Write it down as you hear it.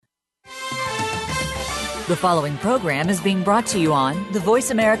The following program is being brought to you on the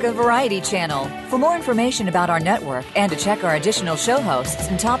Voice America Variety Channel. For more information about our network and to check our additional show hosts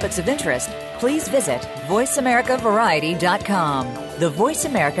and topics of interest, please visit voiceamericavariety.com. The Voice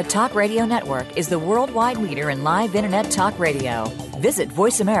America Talk Radio Network is the worldwide leader in live Internet talk radio. Visit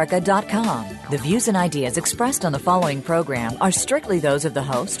voiceamerica.com. The views and ideas expressed on the following program are strictly those of the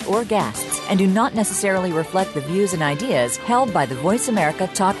host or guests and do not necessarily reflect the views and ideas held by the Voice America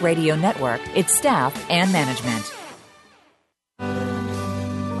Talk Radio Network, its staff, and management.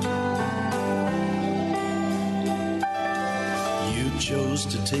 You chose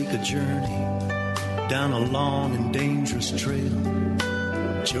to take a journey down a long and dangerous trail.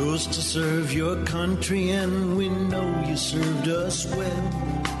 Chose to serve your country, and we know you served us well.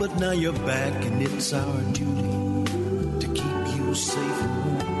 But now you're back, and it's our duty to keep you safe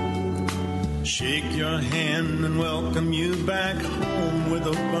and warm. Shake your hand and welcome you back home with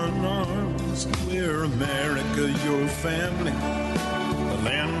open arms. We're America, your family, the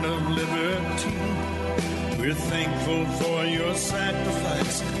land of liberty. We're thankful for your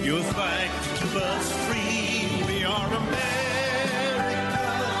sacrifice, your fight to keep us free. We are America,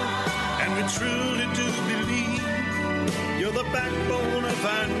 and we truly do believe you're the backbone of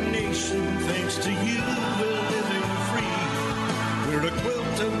our nation. Thanks to you, we're living free. We're a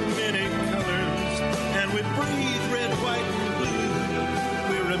quilt of many colors, and we breathe red, white, and blue.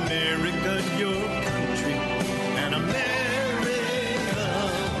 We're America, your country, and America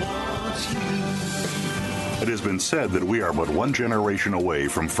wants you. It has been said that we are but one generation away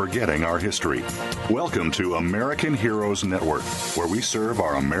from forgetting our history. Welcome to American Heroes Network, where we serve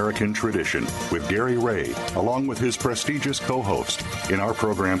our American tradition with Gary Ray, along with his prestigious co-host. In our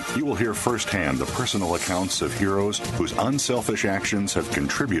program, you will hear firsthand the personal accounts of heroes whose unselfish actions have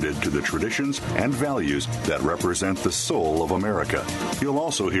contributed to the traditions and values that represent the soul of America. You'll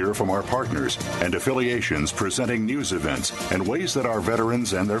also hear from our partners and affiliations presenting news events and ways that our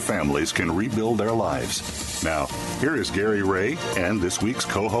veterans and their families can rebuild their lives. Now, here is Gary Ray and this week's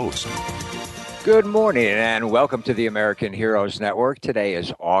co-host. Good morning and welcome to the American Heroes Network. Today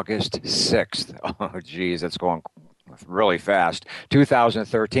is August 6th. Oh, geez, that's going really fast.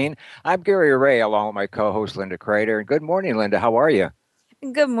 2013. I'm Gary Ray along with my co-host Linda Crater. Good morning, Linda. How are you?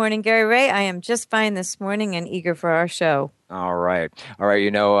 Good morning, Gary Ray. I am just fine this morning and eager for our show. All right.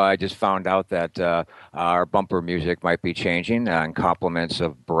 You know, I just found out that our bumper music might be changing in compliments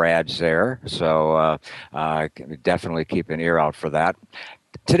of Brad's there. So definitely keep an ear out for that.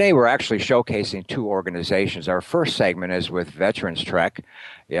 Today, we're actually showcasing two organizations. Our first segment is with Veterans Trek.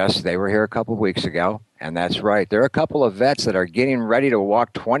 Yes, they were here a couple of weeks ago, and that's right. There are a couple of vets that are getting ready to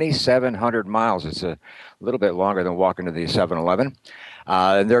walk 2,700 miles. It's a little bit longer than walking to the 7-Eleven.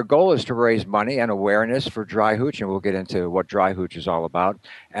 Their goal is to raise money and awareness for Dry Hooch, and we'll get into what Dry Hooch is all about,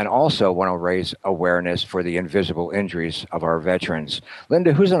 and also want to raise awareness for the invisible injuries of our veterans.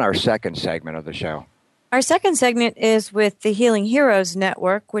 Linda, who's on our second segment of the show? Our second segment is with the Healing Heroes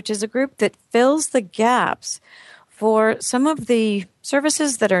Network, which is a group that fills the gaps for some of the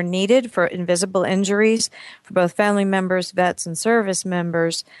services that are needed for invisible injuries for both family members, vets, and service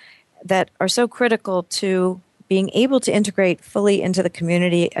members that are so critical to being able to integrate fully into the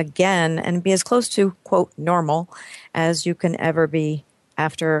community again and be as close to, quote, normal as you can ever be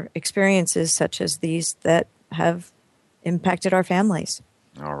after experiences such as these that have impacted our families.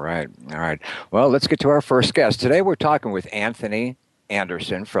 All right. Well, let's get to our first guest. Today we're talking with Anthony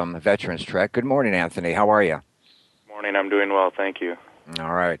Anderson from Veterans Trek. Good morning, Anthony. How are you? Morning. I'm doing well. Thank you.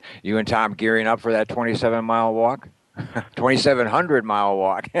 All right. You and Tom gearing up for that 27-mile walk? 2,700-mile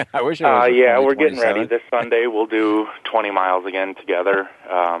walk. I wish it was. Yeah, we're getting ready. This Sunday we'll do 20 miles again together.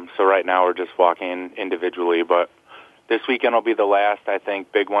 So right now we're just walking individually, but this weekend will be the last, I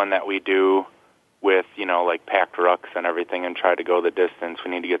think, big one that we do with, you know, like packed rucks and everything and try to go the distance. We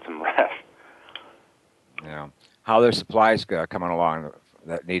need to get some rest. Yeah. How are their supplies coming along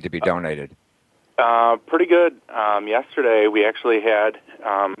that need to be donated? Pretty good. Yesterday we actually had,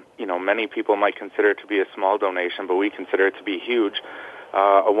 many people might consider it to be a small donation, but we consider it to be huge.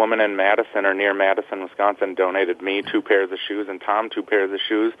 A woman in Madison or near Madison, Wisconsin, donated me 2 pairs of shoes and Tom 2 pairs of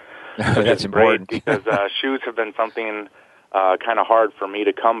shoes. That's important. Because shoes have been something kind of hard for me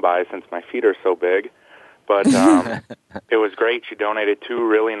to come by since my feet are so big. But it was great. She donated 2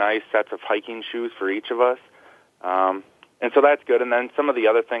 really nice sets of hiking shoes for each of us. And so that's good. And then some of the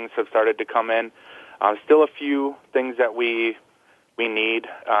other things have started to come in. Still a few things that we need,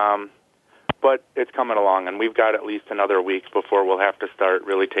 but it's coming along. And we've got at least another week before we'll have to start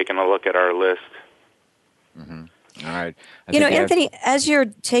really taking a look at our list. Mm-hmm. All right. Anthony, as you're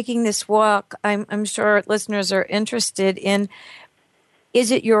taking this walk, I'm sure listeners are interested in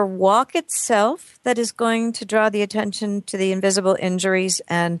Is it your walk itself that is going to draw the attention to the invisible injuries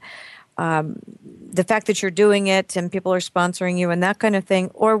and the fact that you're doing it and people are sponsoring you and that kind of thing?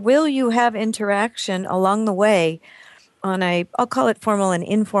 Or will you have interaction along the way on I'll call it formal and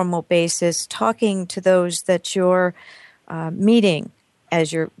informal basis, talking to those that you're meeting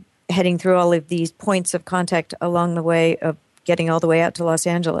as you're heading through all of these points of contact along the way of getting all the way out to Los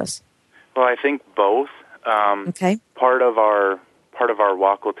Angeles? Well, I think both. Okay. Part of our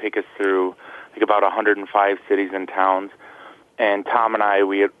walk will take us through, I think, about 105 cities and towns. And Tom and I,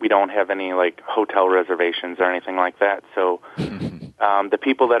 we don't have any like hotel reservations or anything like that. So the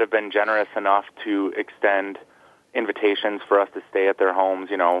people that have been generous enough to extend invitations for us to stay at their homes,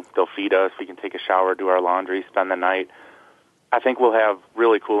 they'll feed us, we can take a shower, do our laundry, spend the night. I think we'll have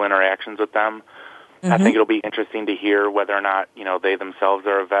really cool interactions with them. I think it'll be interesting to hear whether or not, they themselves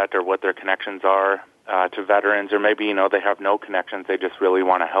are a vet or what their connections are to veterans, or maybe, they have no connections, they just really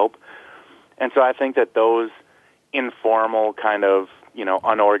want to help. And so I think that those informal kind of,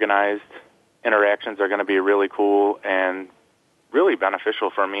 unorganized interactions are going to be really cool and really beneficial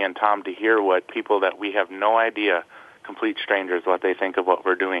for me and Tom to hear what people that we have no idea, complete strangers, what they think of what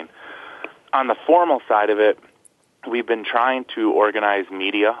we're doing. On the formal side of it, we've been trying to organize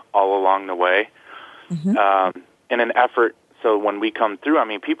media all along the way in an effort so when we come through,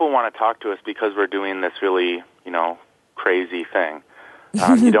 people want to talk to us because we're doing this really, crazy thing.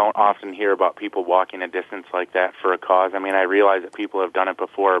 You don't often hear about people walking a distance like that for a cause. I realize that people have done it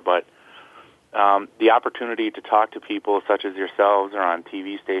before, but the opportunity to talk to people such as yourselves or on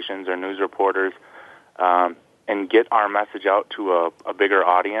TV stations or news reporters and get our message out to a bigger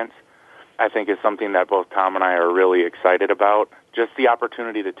audience, I think is something that both Tom and I are really excited about. Just the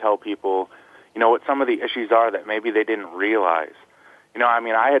opportunity to tell people, what some of the issues are that maybe they didn't realize.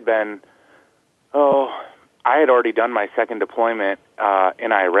 I had already done my second deployment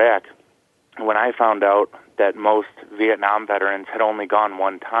in Iraq when I found out that most Vietnam veterans had only gone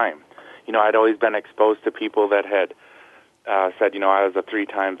one time. I'd always been exposed to people that had said, I was a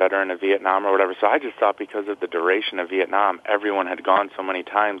 3-time veteran of Vietnam or whatever, so I just thought because of the duration of Vietnam, everyone had gone so many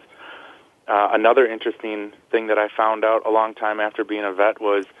times. Another interesting thing that I found out a long time after being a vet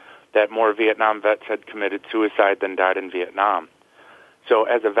was that more Vietnam vets had committed suicide than died in Vietnam. So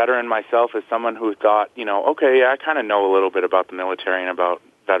as a veteran myself, as someone who thought, I kind of know a little bit about the military and about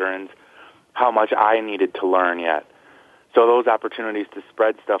veterans, how much I needed to learn yet. So those opportunities to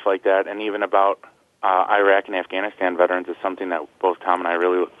spread stuff like that, and even about Iraq and Afghanistan veterans, is something that both Tom and I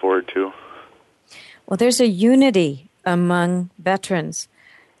really look forward to. Well, there's a unity among veterans.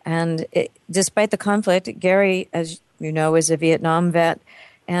 And despite the conflict, Gary, as you know, is a Vietnam vet.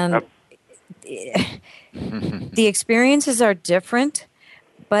 And the experiences are different,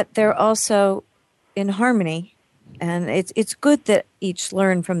 but they're also in harmony. And it's good that each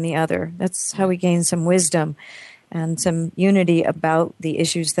learn from the other. That's how we gain some wisdom and some unity about the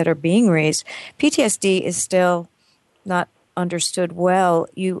issues that are being raised. PTSD is still not understood well.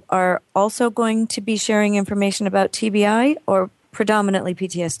 You are also going to be sharing information about TBI or predominantly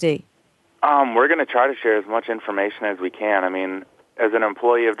PTSD? We're going to try to share as much information as we can. As an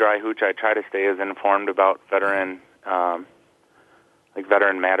employee of Dry Hooch, I try to stay as informed about veteran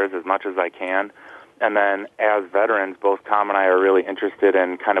matters as much as I can. And then as veterans, both Tom and I are really interested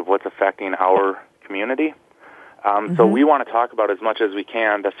in kind of what's affecting our community. So we want to talk about as much as we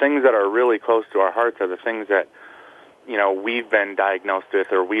can. The things that are really close to our hearts are the things that, we've been diagnosed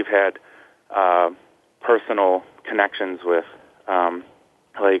with or we've had personal connections with,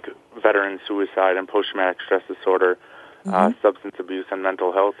 like veteran suicide and post-traumatic stress disorder, substance abuse, and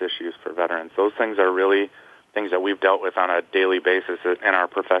mental health issues for veterans. Those things are really things that we've dealt with on a daily basis in our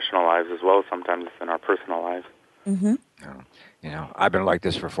professional lives as well as sometimes in our personal lives. I've been like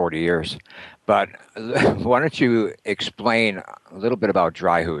this for 40 years. But why don't you explain a little bit about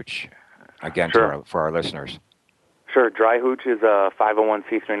Dry Hooch, again, for our listeners? Sure. Dry Hooch is a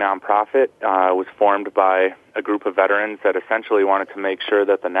 501c3 nonprofit. It was formed by a group of veterans that essentially wanted to make sure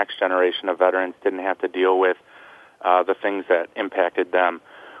that the next generation of veterans didn't have to deal with the things that impacted them,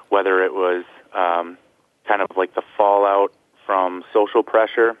 whether it was kind of like the fallout from social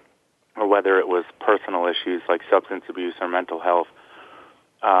pressure or whether it was personal issues like substance abuse or mental health.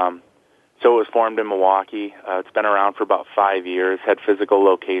 So it was formed in Milwaukee. It's been around for about 5 years, had physical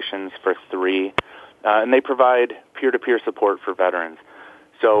locations for 3, and they provide peer-to-peer support for veterans.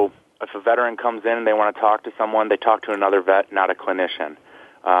 So if a veteran comes in and they want to talk to someone, they talk to another vet, not a clinician.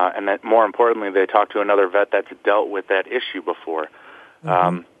 And that, more importantly, they talk to another vet that's dealt with that issue before.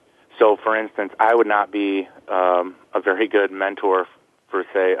 So, for instance, I would not be a very good mentor for,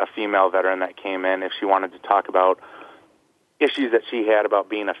 say, a female veteran that came in if she wanted to talk about issues that she had about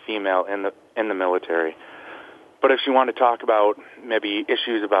being a female in the military. But if she wanted to talk about maybe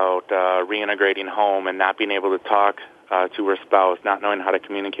issues about reintegrating home and not being able to talk to her spouse, not knowing how to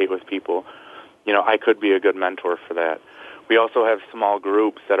communicate with people, I could be a good mentor for that. We also have small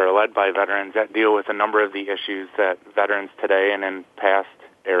groups that are led by veterans that deal with a number of the issues that veterans today and in past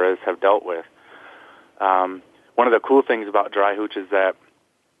eras have dealt with. One of the cool things about Dry Hooch is that,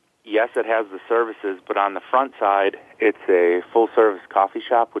 yes, it has the services, but on the front side, it's a full-service coffee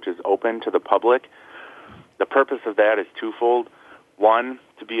shop which is open to the public. The purpose of that is twofold. One,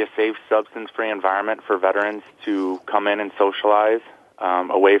 to be a safe, substance-free environment for veterans to come in and socialize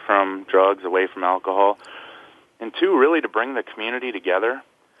away from drugs, away from alcohol. And two, really to bring the community together.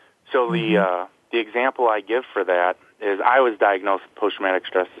 So the example I give for that is I was diagnosed with post-traumatic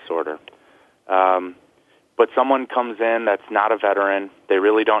stress disorder. But someone comes in that's not a veteran. They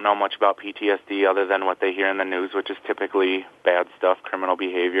really don't know much about PTSD other than what they hear in the news, which is typically bad stuff, criminal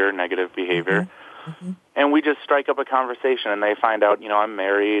behavior, negative behavior. And we just strike up a conversation, and they find out, I'm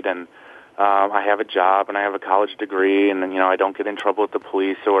married, and I have a job, and I have a college degree, and I don't get in trouble with the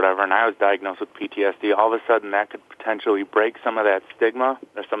police or whatever, and I was diagnosed with PTSD. All of a sudden, that could potentially break some of that stigma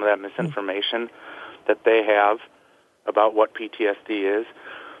or some of that misinformation that they have about what PTSD is.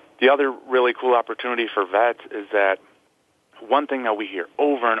 The other really cool opportunity for vets is that one thing that we hear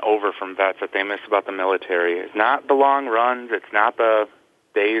over and over from vets that they miss about the military is not the long runs, it's not the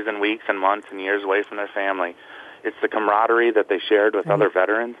days and weeks and months and years away from their family. It's the camaraderie that they shared with other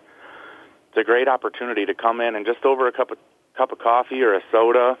veterans. It's a great opportunity to come in and just over a cup of coffee or a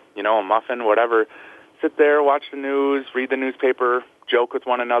soda, a muffin, whatever, sit there, watch the news, read the newspaper, joke with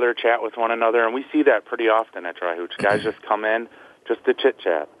one another, chat with one another, and we see that pretty often at Dry Hooch. Guys just come in just to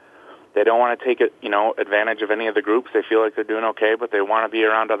chit-chat. They don't want to take advantage of any of the groups. They feel like they're doing okay, but they want to be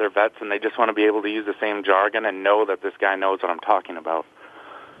around other vets, and they just want to be able to use the same jargon and know that this guy knows what I'm talking about.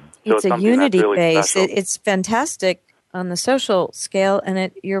 So it's a unity really base. It's fantastic on the social scale,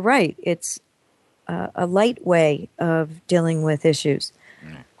 and you're right. It's a light way of dealing with issues.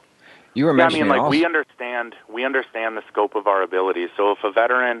 You were mentioning we understand the scope of our abilities. So if a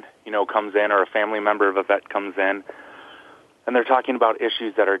veteran, comes in, or a family member of a vet comes in, and they're talking about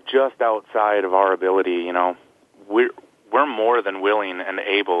issues that are just outside of our ability, we're more than willing and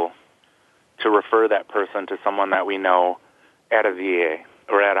able to refer that person to someone that we know at a VA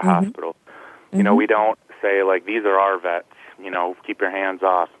or at a hospital. We don't say, these are our vets, keep your hands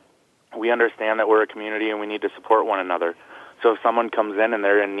off. We understand that we're a community and we need to support one another. So if someone comes in and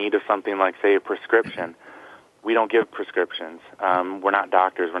they're in need of something like, say, a prescription, we don't give prescriptions. We're not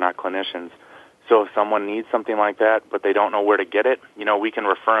doctors. We're not clinicians. So if someone needs something like that, but they don't know where to get it, we can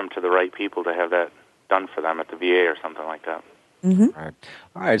refer them to the right people to have that done for them at the VA or something like that. All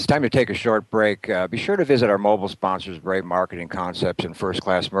right, it's time to take a short break. Be sure to visit our mobile sponsors, Brave Marketing Concepts and First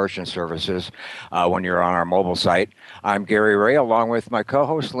Class Merchant Services, when you're on our mobile site. I'm Gary Ray, along with my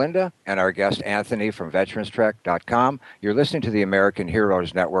co-host Linda and our guest Anthony from VeteransTrek.com. You're listening to the American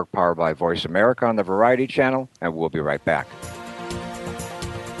Heroes Network, powered by Voice America on the Variety Channel, and we'll be right back.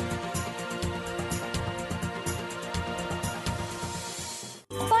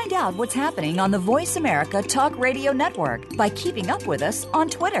 Find out what's happening on the Voice America Talk Radio Network by keeping up with us on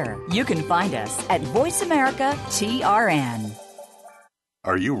Twitter. You can find us at Voice America TRN.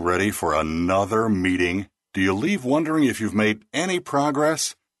 Are you ready for another meeting? Do you leave wondering if you've made any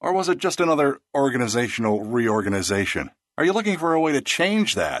progress? Or was it just another organizational reorganization? Are you looking for a way to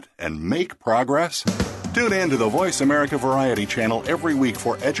change that and make progress? Tune in to the Voice America Variety Channel every week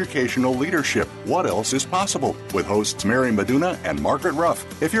for educational leadership. What else is possible? With hosts Mary Meduna and Margaret Ruff.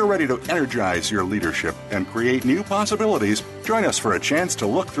 If you're ready to energize your leadership and create new possibilities, join us for a chance to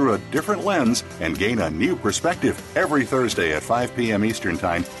look through a different lens and gain a new perspective every Thursday at 5 p.m. Eastern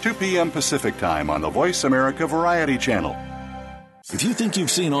Time, 2 p.m. Pacific Time on the Voice America Variety Channel. If you think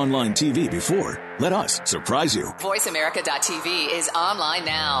you've seen online TV before, let us surprise you. VoiceAmerica.tv is online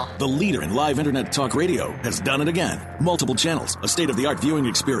now. The leader in live Internet talk radio has done it again. Multiple channels, a state-of-the-art viewing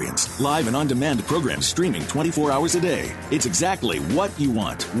experience, live and on-demand programs streaming 24 hours a day. It's exactly what you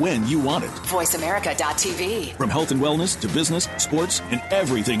want, when you want it. VoiceAmerica.tv. From health and wellness to business, sports, and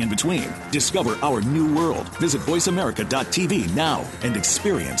everything in between. Discover our new world. Visit VoiceAmerica.tv now and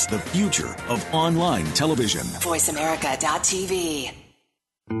experience the future of online television. VoiceAmerica.tv.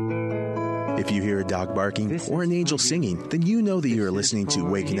 If you hear a dog barking or an angel singing, then you know that you are listening to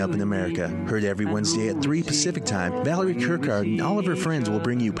Waking Up in America. Heard every Wednesday at 3 Pacific Time, Valerie Kirkard and all of her friends will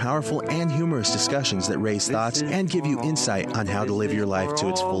bring you powerful and humorous discussions that raise thoughts and give you insight on how to live your life to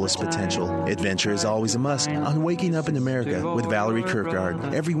its fullest potential. Adventure is always a must on Waking Up in America with Valerie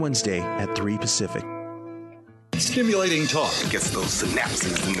Kirkard every Wednesday at 3 Pacific. Stimulating talk. It gets those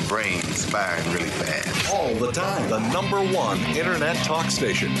synapses in the brain firing really fast. All the time. The #1 Internet talk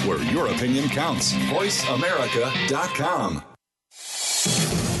station where your opinion counts. VoiceAmerica.com.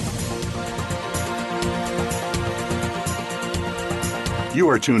 You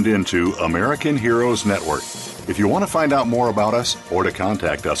are tuned into American Heroes Network. If you want to find out more about us or to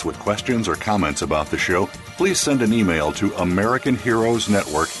contact us with questions or comments about the show, please send an email to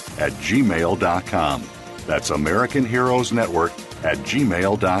AmericanHeroesNetwork@gmail.com. That's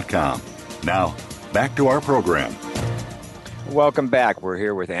AmericanHeroesNetwork@gmail.com. Now, back to our program. Welcome back. We're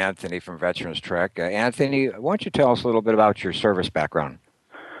here with Anthony from Veterans Trek. Anthony, why don't you tell us a little bit about your service background?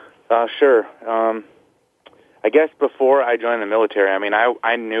 Sure. I guess before I joined the military, I mean,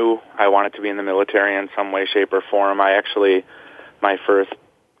 I knew I wanted to be in the military in some way, shape, or form. My first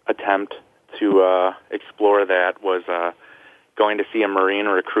attempt to explore that was going to see a Marine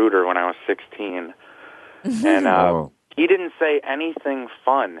recruiter when I was 16. And he didn't say anything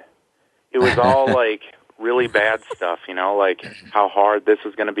fun. It was all, like, really bad stuff, you know, like how hard this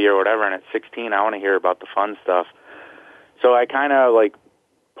was going to be or whatever. And at 16, I want to hear about the fun stuff. So I kind of, like,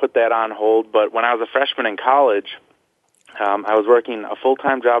 put that on hold. But when I was a freshman in college, I was working a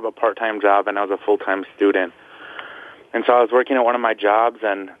full-time job, a part-time job, and I was a full-time student. And so I was working at one of my jobs,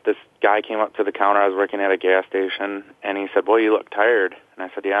 and this guy came up to the counter. I was working at a gas station, and he said, "Boy, you look tired." And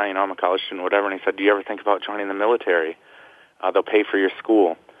I said, "Yeah, you know, I'm a college student, whatever." And he said, "Do you ever think about joining the military? They'll pay for your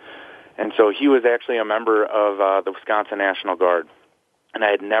school." And so he was actually a member of the Wisconsin National Guard. And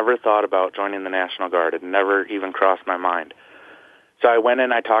I had never thought about joining the National Guard. It never even crossed my mind. So I went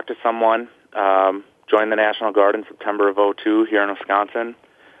in, I talked to someone, joined the National Guard in September of 2002 here in Wisconsin,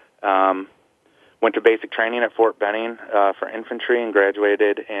 went to basic training at Fort Benning for infantry and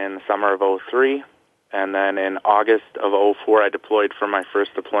graduated in the summer of 2003. And then in August of 2004, I deployed for my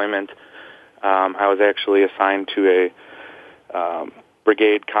first deployment. I was actually assigned to a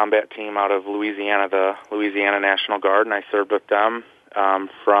brigade combat team out of Louisiana, the Louisiana National Guard, and I served with them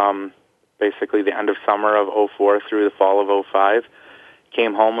from basically the end of summer of 2004 through the fall of 2005.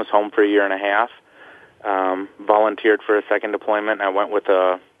 Came home, was home for a year and a half, volunteered for a second deployment. I went with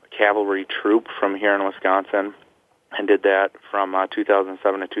a cavalry troop from here in Wisconsin and did that from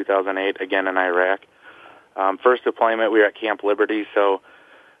 2007 to 2008, again in Iraq. First deployment, we were at Camp Liberty, so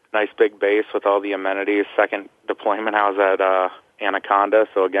nice big base with all the amenities. Second deployment, I was at Anaconda,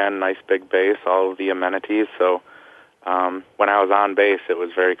 so again, nice big base, all of the amenities. So when I was on base, it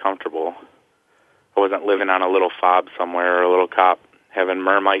was very comfortable. I wasn't living on a little fob somewhere or a little cop having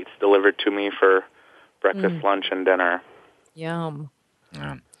mermites delivered to me for breakfast, lunch, and dinner. Yum.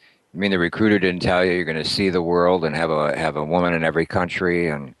 Yeah. You mean the recruiter didn't tell you you're going to see the world and have a woman in every country?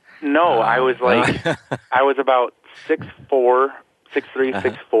 And no, I was like, I was about 6'4",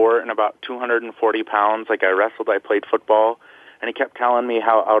 6'3", 6'4", and about 240 pounds. Like, I wrestled, I played football, and he kept telling me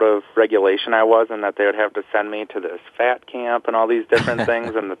how out of regulation I was and that they would have to send me to this fat camp and all these different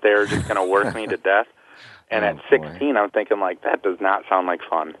things and that they were just going to work me to death. And at 16, I'm thinking, like, that does not sound like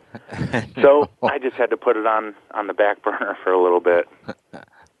fun. So I just had to put it on the back burner for a little bit.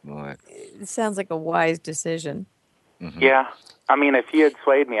 It sounds like a wise decision. Mm-hmm. Yeah. I mean, if he had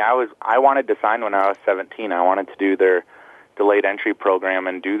swayed me, I wanted to sign when I was 17. I wanted to do their delayed entry program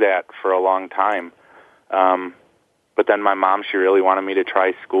and do that for a long time. But then my mom, she really wanted me to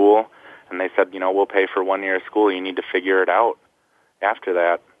try school, and they said, you know, we'll pay for 1 year of school. You need to figure it out after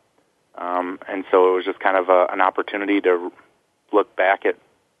that. And so it was just kind of an opportunity to look back at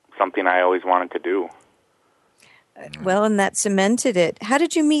something I always wanted to do. Well, and that cemented it. How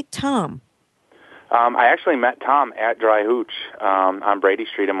did you meet Tom? I actually met Tom at Dry Hooch on Brady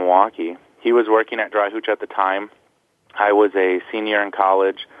Street in Milwaukee. He was working at Dry Hooch at the time. I was a senior in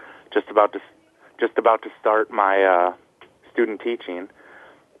college, just about to start my student teaching,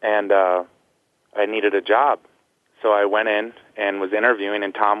 and I needed a job. So I went in and was interviewing,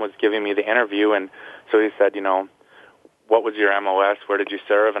 and Tom was giving me the interview, and so he said, you know, what was your MOS? Where did you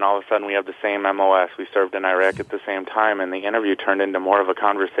serve? And all of a sudden we have the same MOS. We served in Iraq at the same time, and the interview turned into more of a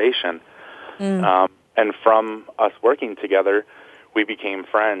conversation. And from us working together, we became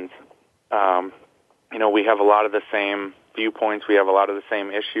friends. You know, we have a lot of the same viewpoints. We have a lot of the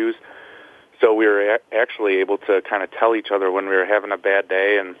same issues. So we were actually able to kind of tell each other when we were having a bad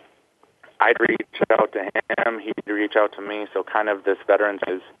day, and I'd reach out to him, he'd reach out to me. So kind of this veterans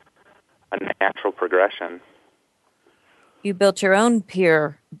is a natural progression. You built your own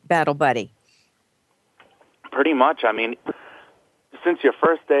peer battle buddy. Pretty much. I mean, since your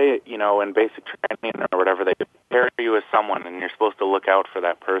first day, you know, in basic training or whatever, they pair you with someone, and you're supposed to look out for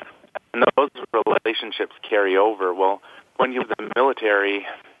that person. And those relationships carry over. Well, when you're in the military,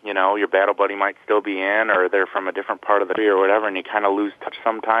 your battle buddy might still be in, or they're from a different part of the tree or whatever, and you kind of lose touch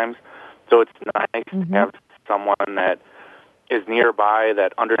sometimes. So it's nice to have someone that is nearby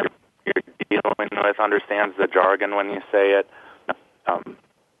that you're dealing with, understands the jargon when you say it.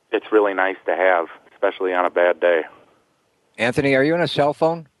 It's really nice to have, especially on a bad day. Anthony, are you on a cell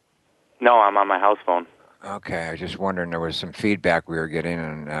phone? No, I'm on my house phone. Okay, I was just wondering, there was some feedback we were getting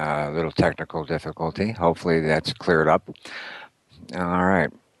and a little technical difficulty. Hopefully that's cleared up. All right.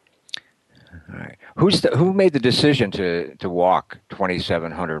 Who made the decision to walk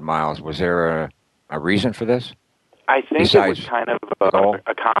 2,700 miles? Was there a reason for this? I think it was kind of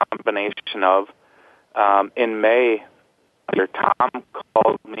a combination of, in May, Tom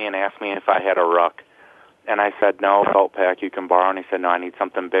called me and asked me if I had a ruck. And I said, no, felt pack you can borrow. And he said, no, I need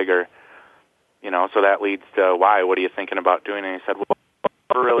something bigger. So that leads to why. What are you thinking about doing? And he said, well, I've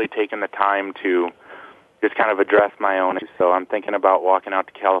never really taken the time to just kind of address my own issues. So I'm thinking about walking out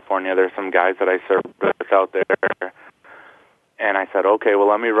to California. There's some guys that I serve with out there. And I said, okay, well,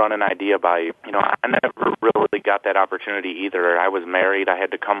 let me run an idea by you. I never really got that opportunity either. I was married. I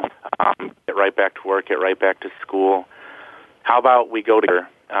had to come get right back to work, get right back to school. How about we go together,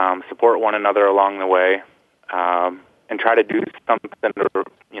 support one another along the way, and try to do something to,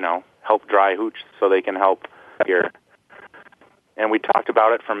 help Dry Hooch so they can help here. And we talked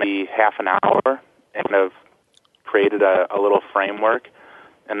about it for maybe half an hour and have created a little framework.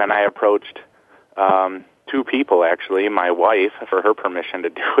 And then I approached two people, actually, my wife, for her permission to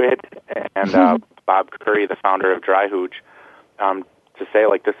do it, and Bob Curry, the founder of Dry Hooch, to say,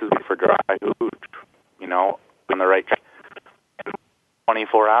 this is for Dry Hooch, on the right track. In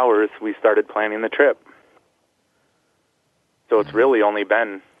 24 hours, we started planning the trip. So it's really only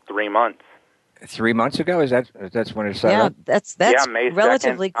been 3 months. 3 months ago? That's when it started? Yeah, that's May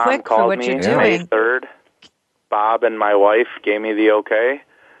relatively 2nd, quick for what you're doing. May 3rd, Bob and my wife gave me the okay,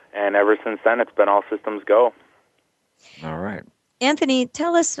 and ever since then, it's been all systems go. All right. Anthony,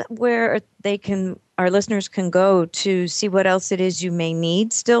 tell us where our listeners can go to see what else it is you may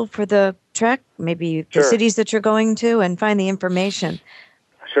need still for the trek, maybe the cities that you're going to, and find the information.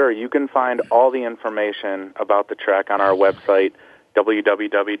 Sure. You can find all the information about the trek on our website,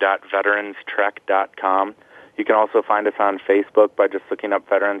 www.veteranstrek.com. You can also find us on Facebook by just looking up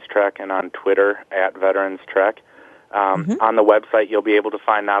Veterans Trek, and on Twitter @VeteransTrek. On the website, you'll be able to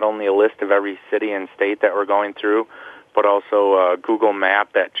find not only a list of every city and state that we're going through, but also a Google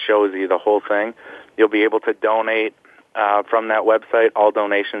map that shows you the whole thing. You'll be able to donate from that website. All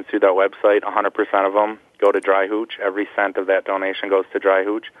donations through that website, 100% of them go to Dry Hooch. Every cent of that donation goes to Dry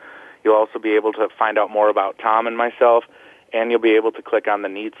Hooch. You'll also be able to find out more about Tom and myself, and you'll be able to click on the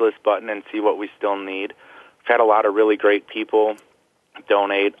needs list button and see what we still need. We've had a lot of really great people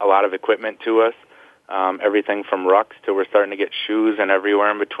donate a lot of equipment to us, everything from rucks to we're starting to get shoes and everywhere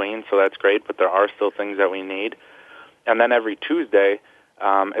in between, so that's great, but there are still things that we need. And then every Tuesday,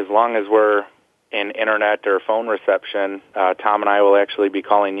 as long as we're in internet or phone reception, Tom and I will actually be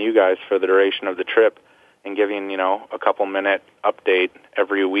calling you guys for the duration of the trip and giving, a couple-minute update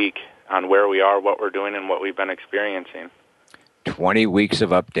every week on where we are, what we're doing, and what we've been experiencing. 20 weeks of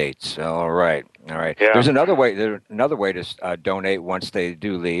updates. All right. Yeah. There's another way to donate once they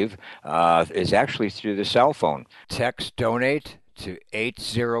do leave is actually through the cell phone. Text donate to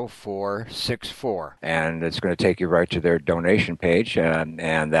 80464, and it's going to take you right to their donation page,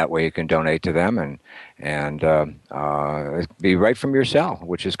 and that way you can donate to them and be right from your cell,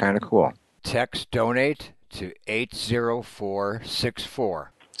 which is kind of cool. Text donate to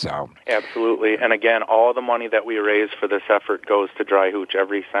 80464. So absolutely, and again, all the money that we raise for this effort goes to Dry Hooch,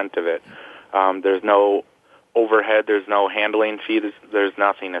 every cent of it. There's no overhead, there's no handling fee, there's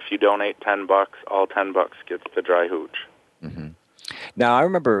nothing. If you donate $10, all $10 gets to Dry Hooch. Mm-hmm. Now, I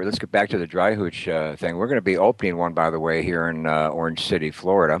remember, let's get back to the Dry Hooch thing. We're going to be opening one, by the way, here in Orange City,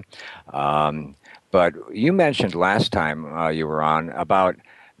 Florida. But you mentioned last time you were on about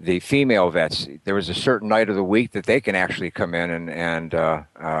the female vets. There was a certain night of the week that they can actually come in and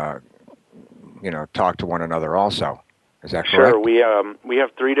talk to one another also. Is that correct? Sure. We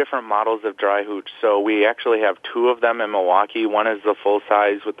have 3 different models of Dry Hooch. So we actually have 2 of them in Milwaukee. One is the full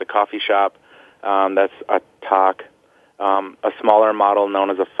size with the coffee shop. That's a talk. A smaller model known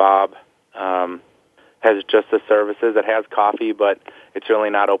as a fob has just the services. It has coffee, but it's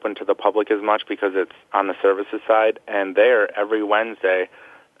really not open to the public as much because it's on the services side. And there, every Wednesday,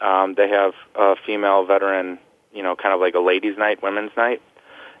 they have a female veteran, kind of like a ladies' night, women's night.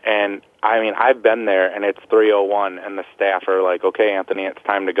 And, I've been there, and it's 3:01, and the staff are like, okay, Anthony, it's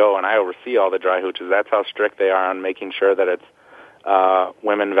time to go. And I oversee all the Dry Hooches. That's how strict they are on making sure that it's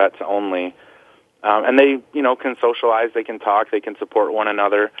women vets only. And they, can socialize, they can talk, they can support one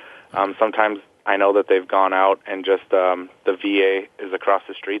another. Sometimes I know that they've gone out and just the VA is across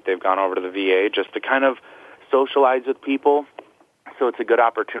the street. They've gone over to the VA just to kind of socialize with people. So it's a good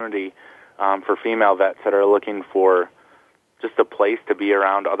opportunity for female vets that are looking for just a place to be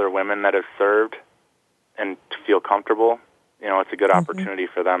around other women that have served and to feel comfortable. It's a good opportunity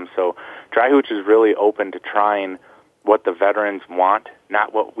for them. So Dry Hooch is really open to trying what the veterans want,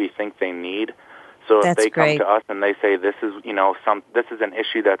 not what we think they need. So if they come to us and they say this is, this is an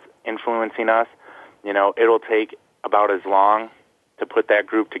issue that's influencing us, it'll take about as long to put that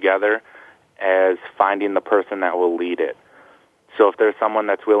group together as finding the person that will lead it. So if there's someone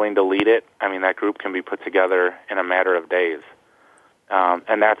that's willing to lead it, that group can be put together in a matter of days.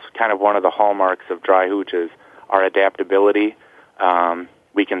 And that's kind of one of the hallmarks of Dry Hooch is our adaptability.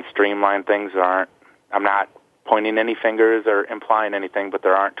 We can streamline things. I'm not pointing any fingers or implying anything, but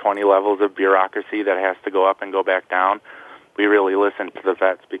there aren't 20 levels of bureaucracy that has to go up and go back down. We really listen to the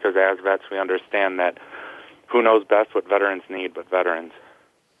vets because as vets we understand that who knows best what veterans need but veterans.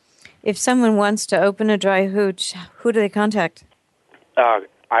 If someone wants to open a Dry Hooch, who do they contact?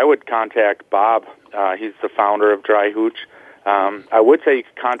 I would contact Bob. He's the founder of Dry Hooch. I would say you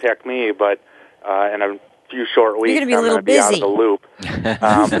could contact me, but in a few short weeks I'm going to be out of the loop.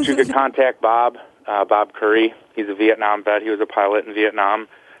 But you could contact Bob. Bob Curry, he's a Vietnam vet. He was a pilot in Vietnam.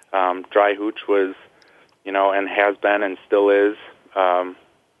 Dry Hooch was, and has been and still is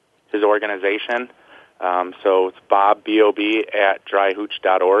his organization. So it's Bob, B-O-B, at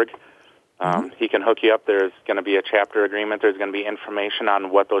dryhooch.org. He can hook you up. There's going to be a chapter agreement. There's going to be information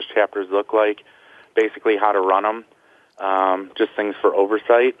on what those chapters look like, basically how to run them, just things for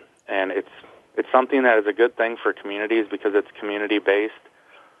oversight. And it's something that is a good thing for communities because it's community-based,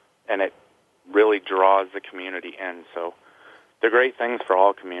 and it really draws the community in. So they're great things for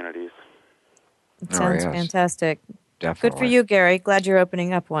all communities. It sounds fantastic. Definitely. Good for you, Gary. Glad you're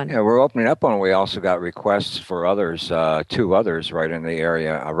opening up one. Yeah, we're opening up one. We also got requests for others, 2 others right in the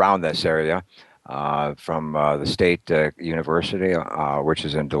area, around this area, from the State University, which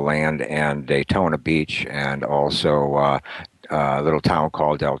is in DeLand and Daytona Beach, and also a little town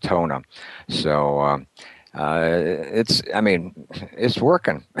called Deltona. So it's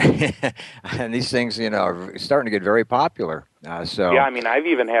working. And these things, are starting to get very popular. Yeah, I've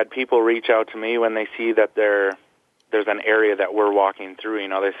even had people reach out to me when they see that there's an area that we're walking through.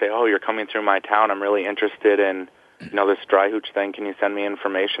 They say, "Oh, you're coming through my town. I'm really interested in, this Dry Hooch thing. Can you send me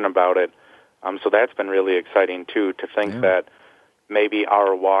information about it?" So that's been really exciting too, to think that maybe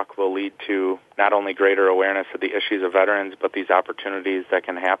our walk will lead to not only greater awareness of the issues of veterans, but these opportunities that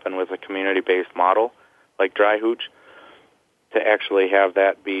can happen with a community-based model like Dry Hooch, to actually have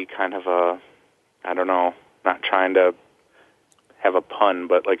that be kind of not trying to have a pun,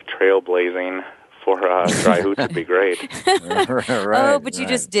 but like trailblazing for Dry Hooch would be great. You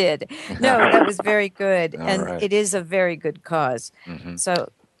just did. No, that was very good. It is a very good cause.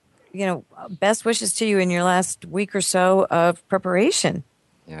 So, best wishes to you in your last week or so of preparation.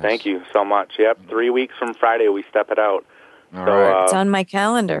 Yes. Thank you so much. Yep, 3 weeks from Friday we step it out. It's on my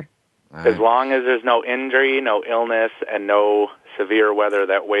calendar. As long as there's no injury, no illness, and no severe weather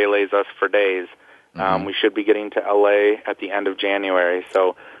that waylays us for days, we should be getting to LA at the end of January.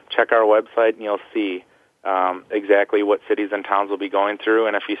 So check our website and you'll see exactly what cities and towns we'll be going through.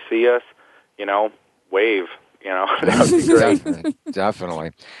 And if you see us, wave. That would be great.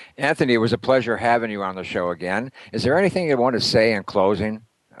 Definitely. Anthony, it was a pleasure having you on the show again. Is there anything you want to say in closing,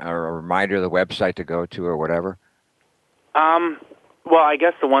 or a reminder of the website to go to or whatever? Well, I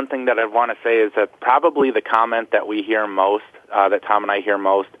guess the one thing that I want to say is that probably the comment that we hear most, that Tom and I hear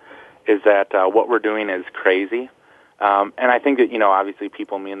most, is that what we're doing is crazy. And I think that, obviously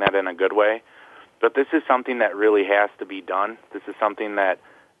people mean that in a good way. But this is something that really has to be done. This is something that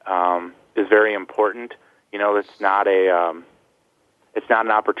is very important. It's not an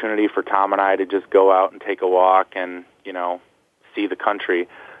opportunity for Tom and I to just go out and take a walk and, see the country.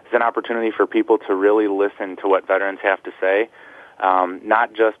 It's an opportunity for people to really listen to what veterans have to say.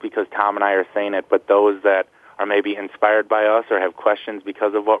 Not just because Tom and I are saying it, but those that are maybe inspired by us or have questions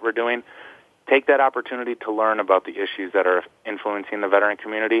because of what we're doing, take that opportunity to learn about the issues that are influencing the veteran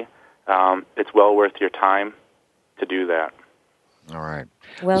community. It's well worth your time to do that. All right.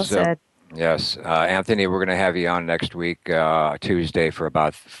 Well said. Yes. Anthony, we're going to have you on next week, Tuesday, for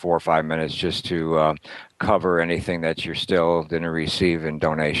about 4 or 5 minutes just to cover anything that you still didn't receive in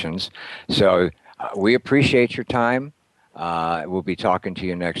donations. So we appreciate your time. We'll be talking to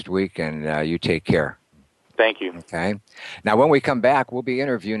you next week, and you take care. Thank you. Okay. Now, when we come back, we'll be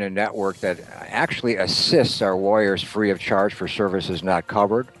interviewing a network that actually assists our warriors free of charge for services not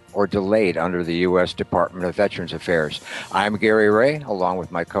covered or delayed under the U.S. Department of Veterans Affairs. I'm Gary Ray, along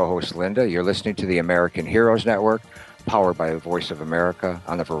with my co-host Linda. You're listening to the American Heroes Network, powered by the Voice of America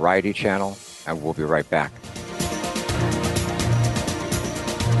on the Variety Channel, and we'll be right back.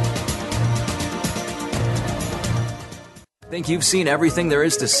 Think you've seen everything there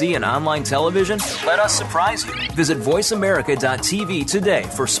is to see in online television? Let us surprise you. Visit voiceamerica.tv today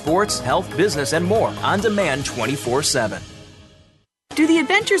for sports, health, business, and more on demand 24/7. Do the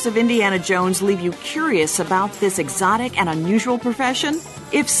adventures of Indiana Jones leave you curious about this exotic and unusual profession?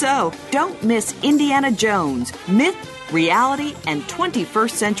 If so, don't miss Indiana Jones, Myth, Reality, and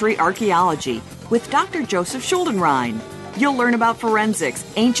 21st Century Archaeology with Dr. Joseph Schuldenrein. You'll learn about forensics,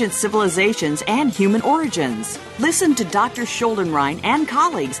 ancient civilizations, and human origins. Listen to Dr. Schuldenrein and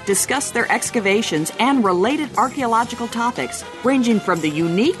colleagues discuss their excavations and related archaeological topics, ranging from the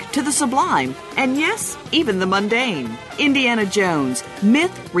unique to the sublime, and yes, even the mundane. Indiana Jones,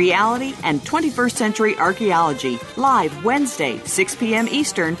 Myth, Reality, and 21st Century Archaeology, live Wednesday, 6 p.m.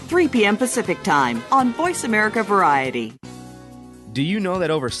 Eastern, 3 p.m. Pacific Time on Voice America Variety. Do you know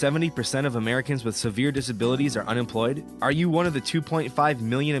that over 70% of Americans with severe disabilities are unemployed? Are you one of the 2.5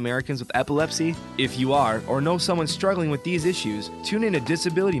 million Americans with epilepsy? If you are, or know someone struggling with these issues, tune in to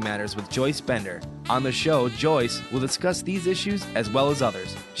Disability Matters with Joyce Bender. On the show, Joyce will discuss these issues as well as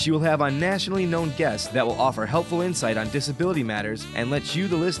others. She will have on nationally known guests that will offer helpful insight on disability matters and let you,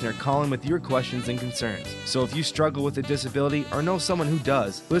 the listener, call in with your questions and concerns. So if you struggle with a disability or know someone who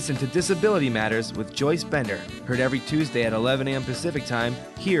does, listen to Disability Matters with Joyce Bender, heard every Tuesday at 11 a.m. Pacific Time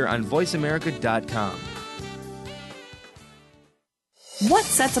here on voiceamerica.com. What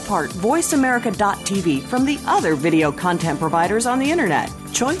sets apart VoiceAmerica.tv from the other video content providers on the Internet?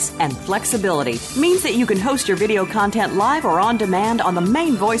 Choice and flexibility means that you can host your video content live or on demand on the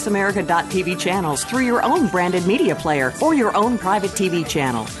main VoiceAmerica.tv channels through your own branded media player or your own private TV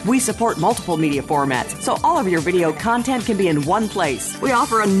channel. We support multiple media formats, so all of your video content can be in one place. We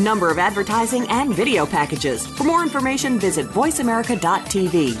offer a number of advertising and video packages. For more information, visit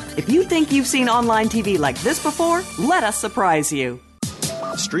VoiceAmerica.tv. If you think you've seen online TV like this before, let us surprise you.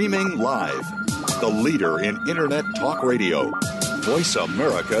 Streaming live, the leader in Internet talk radio,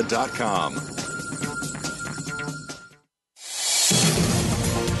 voiceamerica.com.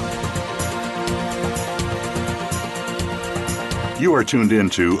 You are tuned in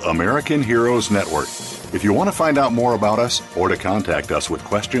to American Heroes Network. If you want to find out more about us or to contact us with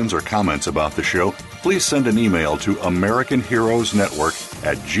questions or comments about the show, please send an email to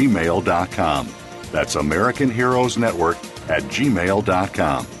AmericanHeroesNetwork@gmail.com. That's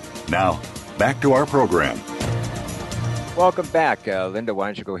AmericanHeroesNetwork@gmail.com. Now, back to our program. Welcome back. Linda, why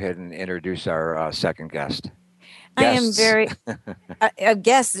don't you go ahead and introduce our second guest? I am very a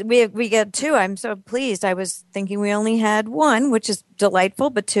guest. We get two. I'm so pleased. I was thinking we only had one, which is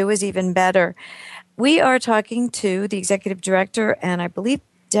delightful, but two is even better. We are talking to the executive director and I believe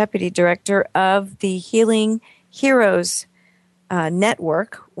deputy director of the Healing Heroes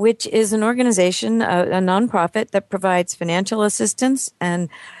Network, which is an organization, a nonprofit that provides financial assistance and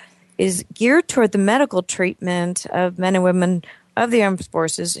is geared toward the medical treatment of men and women of the armed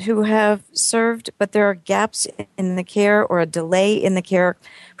forces who have served, but there are gaps in the care or a delay in the care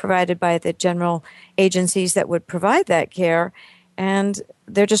provided by the general agencies that would provide that care. And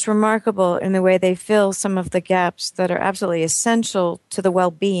they're just remarkable in the way they fill some of the gaps that are absolutely essential to the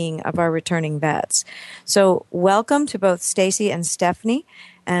well-being of our returning vets. So welcome to both Stacy and Stephanie,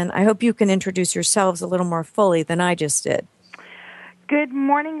 and I hope you can introduce yourselves a little more fully than I just did. Good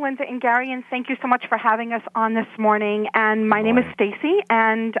morning, Linda and Gary, and thank you so much for having us on this morning. And my name is Stacy,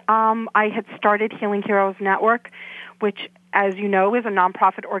 and I had started Healing Heroes Network, which, as you know, is a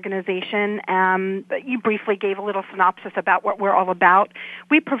nonprofit organization. You briefly gave a little synopsis about what we're all about.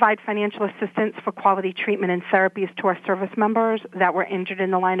 We provide financial assistance for quality treatment and therapies to our service members that were injured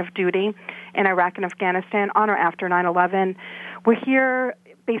in the line of duty in Iraq and Afghanistan on or after 9/11. We're here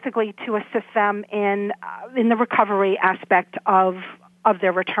basically to assist them in the recovery aspect of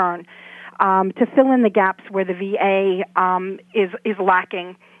their return, to fill in the gaps where the VA is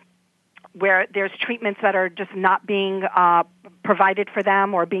lacking, where there's treatments that are just not being provided for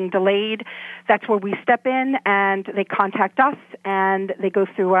them or being delayed. That's where we step in, and they contact us, and they go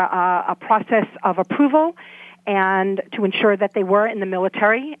through a process of approval and to ensure that they were in the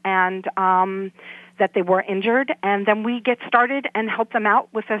military and that they were injured, and then we get started and help them out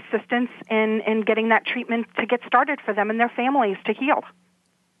with assistance in getting that treatment to get started for them and their families to heal.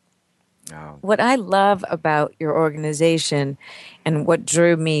 What I love about your organization and what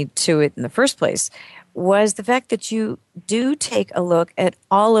drew me to it in the first place was the fact that you do take a look at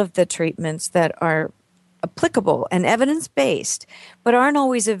all of the treatments that are applicable and evidence-based, but aren't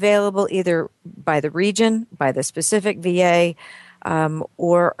always available either by the region, by the specific VA,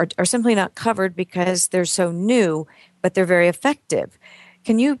 or are simply not covered because they're so new, but they're very effective.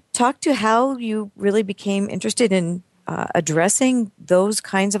 Can you talk to how you really became interested in addressing those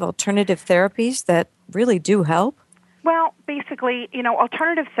kinds of alternative therapies that really do help? Well, basically,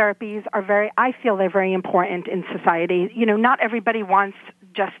 alternative therapies I feel they're very important in society. Not everybody wants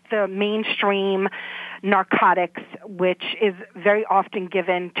just the mainstream narcotics, which is very often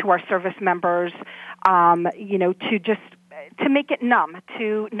given to our service members, to make it numb,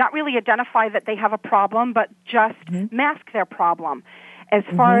 to not really identify that they have a problem, but just mask their problem. As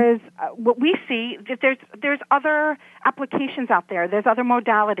far as what we see, there's other applications out there. There's other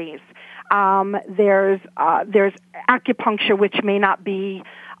modalities. There's acupuncture, which may not be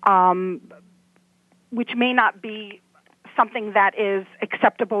something that is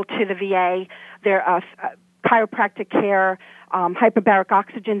acceptable to the VA. There are chiropractic care, hyperbaric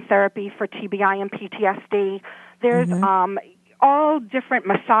oxygen therapy for TBI and PTSD. There's all different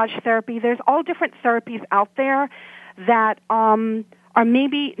massage therapy. There's all different therapies out there that are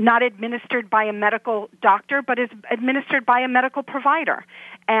maybe not administered by a medical doctor, but is administered by a medical provider,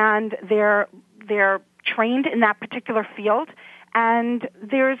 and they're trained in that particular field. And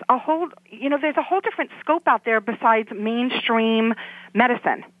there's a whole different scope out there besides mainstream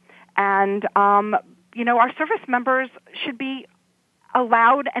medicine. And our service members should be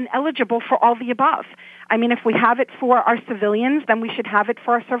allowed and eligible for all the above. I mean, if we have it for our civilians, then we should have it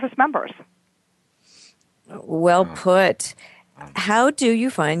for our service members. Well put. How do you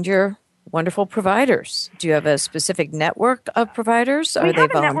find your wonderful providers? Do you have a specific network of providers? Are they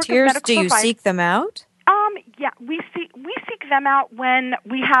volunteers? Do you seek them out? Yeah, we seek them out when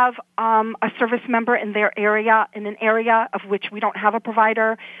we have a service member in their area, in an area of which we don't have a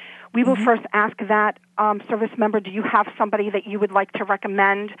provider. We will first ask that service member, do you have somebody that you would like to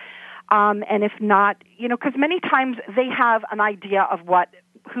recommend? And if not, because many times they have an idea of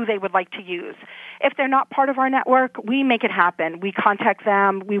who they would like to use. If they're not part of our network, we make it happen. We contact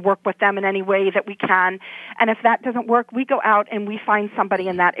them. We work with them in any way that we can. And if that doesn't work, we go out and we find somebody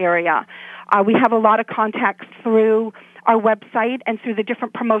in that area. We have a lot of contacts through our website and through the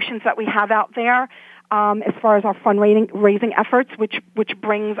different promotions that we have out there as far as our fundraising efforts, which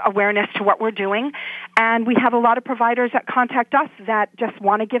brings awareness to what we're doing. And we have a lot of providers that contact us that just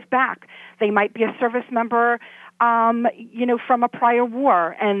want to give back. They might be a service member from a prior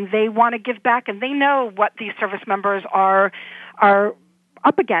war, and they want to give back, and they know what these service members are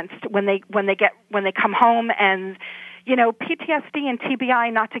up against when they come home. And PTSD and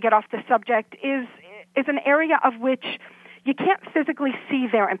TBI, not to get off the subject, is an area of which you can't physically see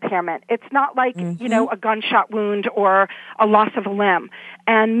their impairment. It's not like a gunshot wound or a loss of a limb.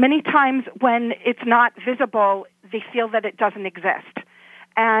 And many times when it's not visible, they feel that it doesn't exist.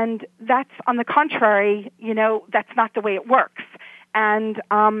 And that's, on the contrary, that's not the way it works. And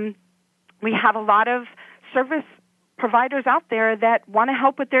we have a lot of service providers out there that want to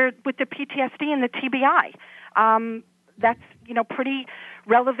help with the PTSD and the TBI. That's pretty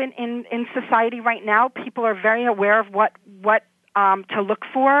relevant in society right now. People are very aware of what to look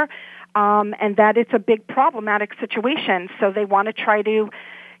for, and that it's a big problematic situation. So they want to try to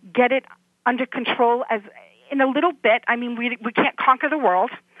get it under control in a little bit. I mean, we can't conquer the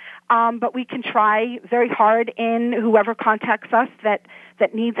world, but we can try very hard in whoever contacts us that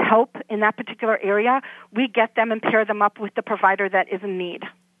needs help in that particular area. We get them and pair them up with the provider that is in need.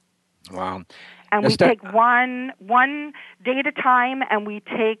 Wow. And we take one day at a time, and we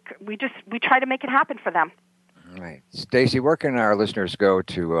try to make it happen for them. All right. Stacy, where can our listeners go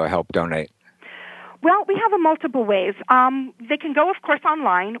to help donate? Well, we have multiple ways. They can go, of course,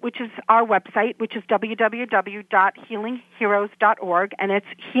 online, which is our website, which is www.healingheroes.org, and it's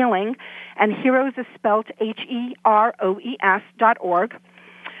healing, and heroes is spelled HEROES.org.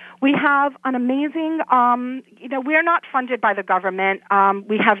 We have an amazing, we're not funded by the government.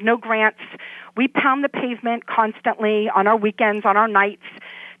 We have no grants. We pound the pavement constantly on our weekends, on our nights,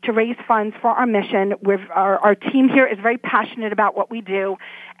 to raise funds for our mission. Our team here is very passionate about what we do,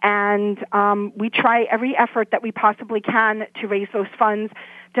 and we try every effort that we possibly can to raise those funds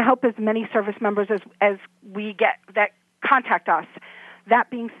to help as many service members as we get that contact us. That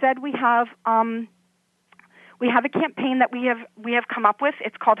being said, we have a campaign that we have come up with.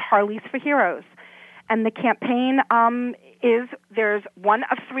 It's called Harleys for Heroes. And the campaign there's one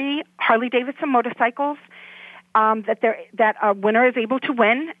of 3 Harley-Davidson motorcycles that a winner is able to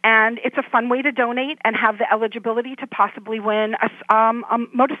win, and it's a fun way to donate and have the eligibility to possibly win a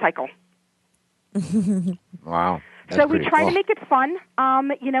motorcycle. Wow. So we try cool. to make it fun,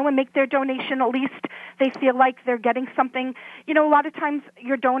 and make their donation, at least they feel like they're getting something. A lot of times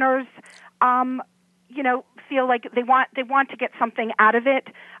your donors, feel like they want to get something out of it.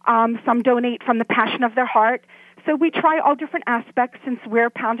 Some donate from the passion of their heart. So we try all different aspects since we're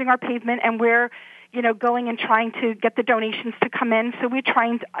pounding our pavement and we're, going and trying to get the donations to come in. So we're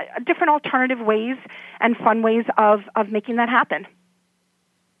trying different alternative ways and fun ways of making that happen.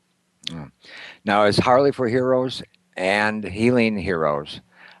 Now, is Harley for Heroes and Healing Heroes?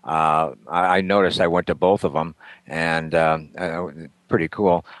 I noticed I went to both of them, and pretty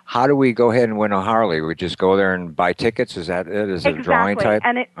cool. How do we go ahead and win a Harley? We just go there and buy tickets? Is that it? Is it a drawing type?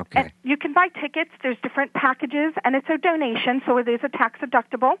 And you can buy tickets. There's different packages, and it's a donation, so it is a tax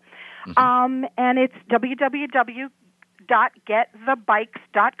deductible. Mm-hmm. And it's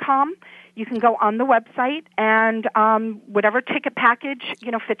www.getthebikes.com. You can go on the website, and whatever ticket package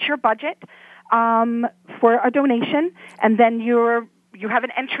fits your budget for a donation, and then you have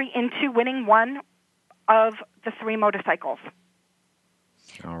an entry into winning one of the 3 motorcycles.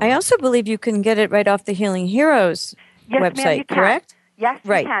 Right. I also believe you can get it right off the Healing Heroes website, ma'am, you can. Correct? Yes,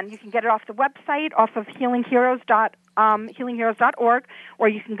 right. You can. You can get it off the website, off of healingheroes.org, or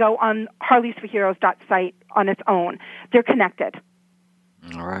you can go on harleysforheroes.site on its own. They're connected.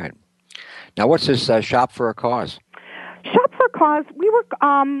 All right. Now, what's this Shop for a Cause? Shop for a Cause, we were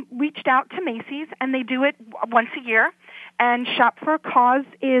reached out to Macy's, and they do it once a year. And Shop for a Cause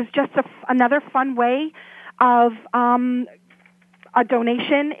is just another fun way of a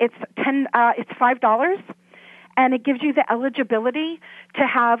donation. It's $5, and it gives you the eligibility to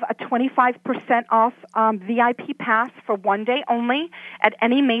have a 25% off VIP pass for one day only at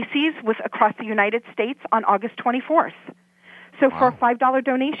any Macy's across the United States on August 24th. So for a $5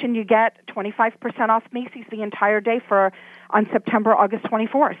 donation, you get 25% off Macy's the entire day on August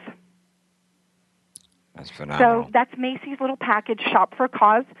 24th. That's phenomenal. So that's Macy's little package, Shop for a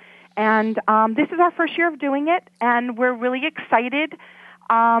Cause. And this is our first year of doing it, and we're really excited.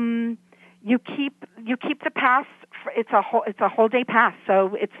 You keep the pass. It's a whole day pass,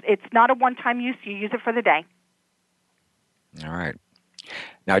 so it's not a one-time use. You use it for the day. All right.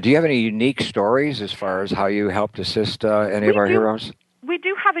 Now, do you have any unique stories as far as how you helped assist any of our heroes? We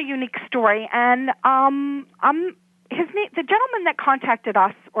do have a unique story, and his name, the gentleman that contacted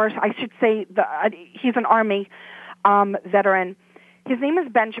us, or I should say, he's an Army veteran. His name is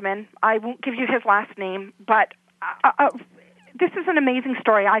Benjamin. I won't give you his last name, but this is an amazing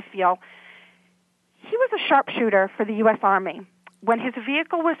story, I feel. He was a sharpshooter for the U.S. Army. When his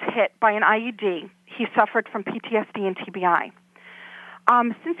vehicle was hit by an IED, he suffered from PTSD and TBI.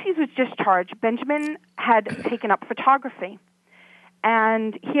 Since he was discharged, Benjamin had taken up photography,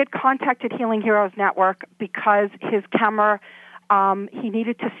 and he had contacted Healing Heroes Network because his camera, he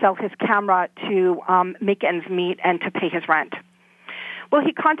needed to sell his camera to make ends meet and to pay his rent. Well,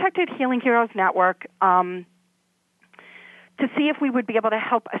 he contacted Healing Heroes Network to see if we would be able to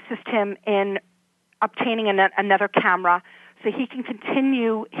help assist him in obtaining another camera so he can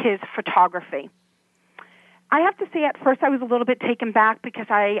continue his photography. I have to say, at first I was a little bit taken back because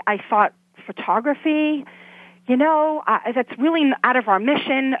I thought, photography, that's really out of our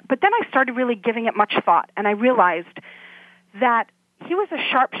mission. But then I started really giving it much thought, and I realized that he was a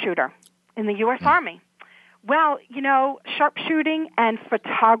sharpshooter in the U.S. Army. Well, sharpshooting and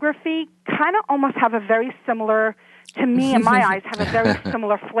photography kind of almost have a very similar, to me in my eyes, have a very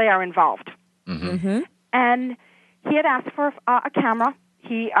similar flair involved. Mm-hmm. And he had asked for a camera.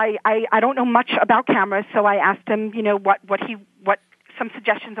 I don't know much about cameras, so I asked him, some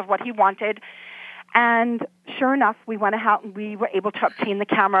suggestions of what he wanted. And sure enough, we went out and we were able to obtain the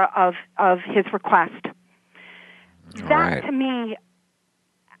camera of his request. That, to me,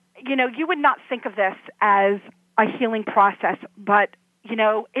 you would not think of this as a healing process, but,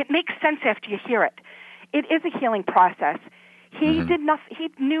 it makes sense after you hear it. It is a healing process. He he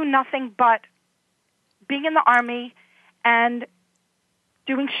knew nothing but being in the Army and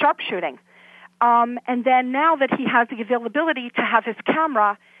doing sharpshooting. And then now that he has the availability to have his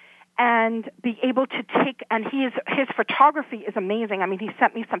camera and be able to take, and his photography is amazing. I mean, he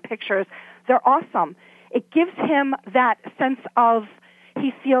sent me some pictures. They're awesome. It gives him that sense of,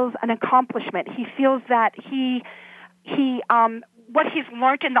 he feels an accomplishment. He feels that he what he's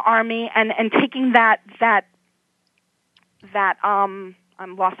learned in the Army and taking that I'm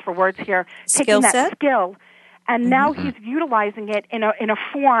lost for words here, taking that skill, and now he's utilizing it in a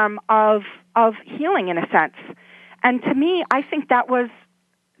form of healing, in a sense. And to me, I think that's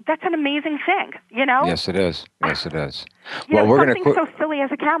an amazing thing, Yes, it is. Yes, it is. Well, we're going to something so silly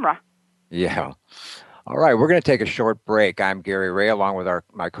as a camera. Yeah. All right, we're going to take a short break. I'm Gary Ray, along with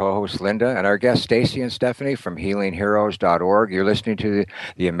my co-host Linda, and our guests Stacy and Stephanie from HealingHeroes.org. You're listening to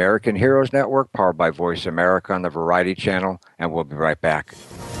the American Heroes Network, powered by Voice America on the Variety Channel, and we'll be right back.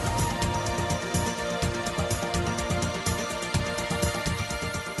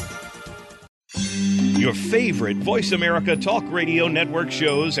 Your favorite Voice America Talk Radio Network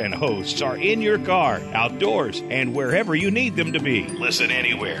shows and hosts are in your car, outdoors, and wherever you need them to be. Listen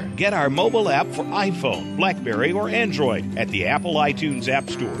anywhere. Get our mobile app for iPhone, BlackBerry, or Android at the Apple iTunes App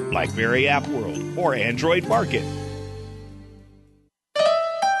Store, BlackBerry App World, or Android Market.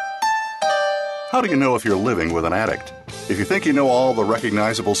 How do you know if you're living with an addict? If you think you know all the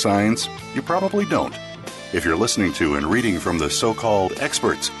recognizable signs, you probably don't. If you're listening to and reading from the so-called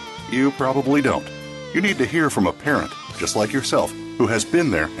experts, you probably don't. You need to hear from a parent, just like yourself, who has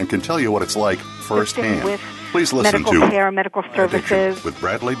been there and can tell you what it's like firsthand. Please listen medical to care, medical services with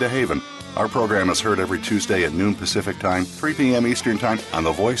Bradley DeHaven. Our program is heard every Tuesday at noon Pacific Time, 3 p.m. Eastern Time on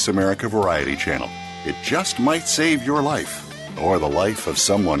the Voice America Variety Channel. It just might save your life or the life of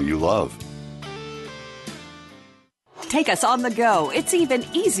someone you love. Take us on the go. It's even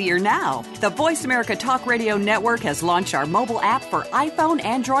easier now. The Voice America Talk Radio Network has launched our mobile app for iPhone,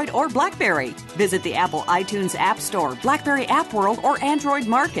 Android, or BlackBerry. Visit the Apple iTunes App Store, BlackBerry App World, or Android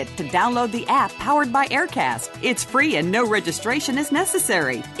Market to download the app powered by Aircast. It's free and no registration is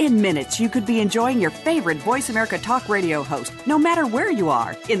necessary. In minutes, you could be enjoying your favorite Voice America Talk Radio host, no matter where you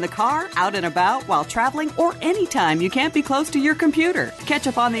are, in the car, out and about, while traveling, or anytime you can't be close to your computer. Catch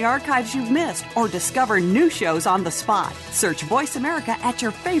up on the archives you've missed or discover new shows on the spot. Search Voice America at your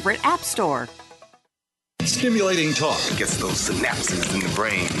favorite app store. Stimulating talk gets those synapses in the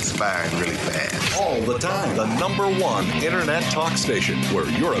brain firing really fast. All the time. The #1 internet talk station where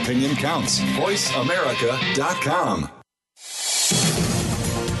your opinion counts. VoiceAmerica.com.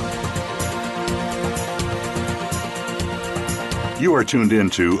 You are tuned in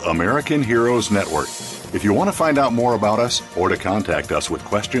to American Heroes Network. If you want to find out more about us or to contact us with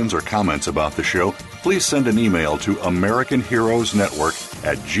questions or comments about the show, please send an email to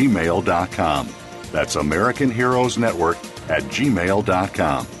AmericanHeroesNetwork@gmail.com. That's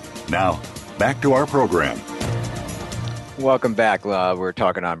AmericanHeroesNetwork@gmail.com. Now, back to our program. Welcome back. We're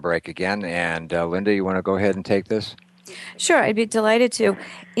talking on break again. And Linda, you want to go ahead and take this? Sure, I'd be delighted to.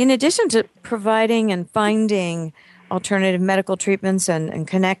 In addition to providing and finding alternative medical treatments and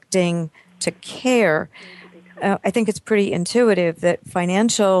connecting to care, I think it's pretty intuitive that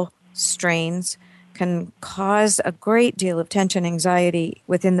financial strains can cause a great deal of tension, anxiety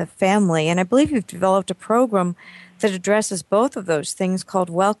within the family. And I believe you've developed a program that addresses both of those things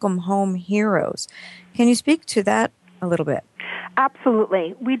called Welcome Home Heroes. Can you speak to that a little bit?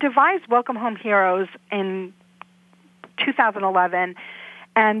 Absolutely. We devised Welcome Home Heroes in 2011,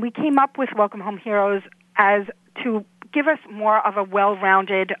 and we came up with Welcome Home Heroes as to give us more of a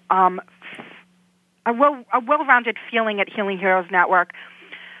well-rounded well-rounded feeling at Healing Heroes Network.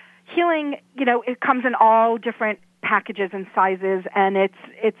 Healing, it comes in all different packages and sizes, and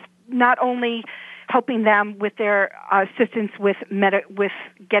it's not only helping them with their assistance with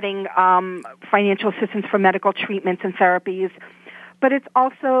getting financial assistance for medical treatments and therapies, but it's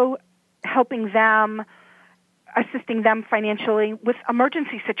also assisting them financially with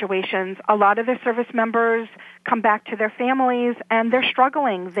emergency situations. A lot of their service members come back to their families and they're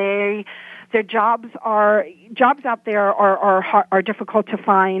struggling. Their jobs out there are difficult to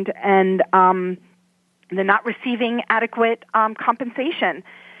find, and they're not receiving adequate compensation.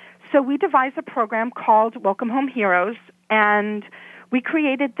 So we devised a program called Welcome Home Heroes, and we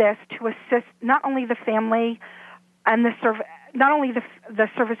created this to assist not only the family and the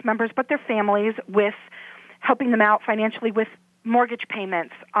service members, but their families with helping them out financially with mortgage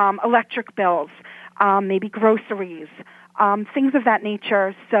payments, electric bills, maybe groceries, things of that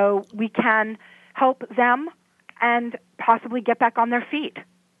nature, so we can help them and possibly get back on their feet.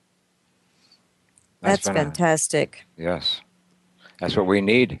 That's fantastic. Yes. That's what we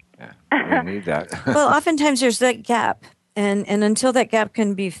need. We need that. Well, oftentimes there's that gap. And until that gap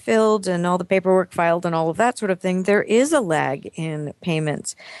can be filled and all the paperwork filed and all of that sort of thing, there is a lag in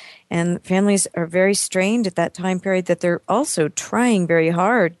payments. And families are very strained at that time period that they're also trying very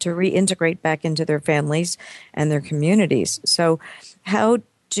hard to reintegrate back into their families and their communities. So how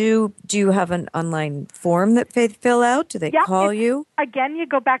do you have an online form that they fill out? Do they call you? Again, you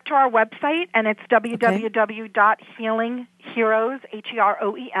go back to our website, and it's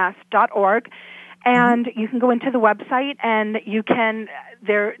www.healingheroes.org. And you can go into the website, and you can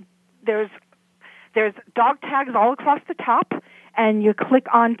there's dog tags all across the top, and you click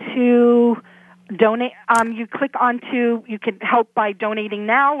onto donate. You click onto. You can help by donating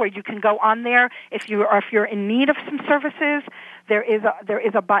now, or you can go on there if you're in need of some services. There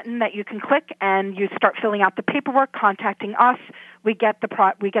is a button that you can click, and you start filling out the paperwork, contacting us. We get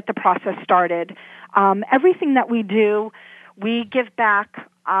the process started. Everything that we do, we give back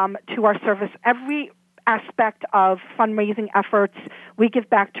to our service. Every aspect of fundraising efforts, we give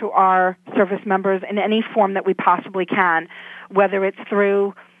back to our service members in any form that we possibly can, whether it's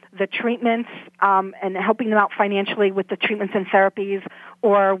through the treatments and helping them out financially with the treatments and therapies,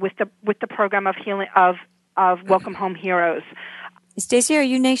 or with the program of healing of Welcome Home Heroes. Stacey, are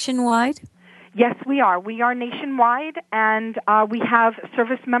you nationwide? Yes, we are. We are nationwide, and we have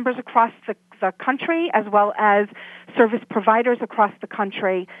service members across the country, as well as service providers across the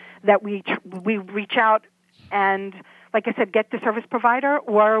country that we reach out and, like I said, get the service provider,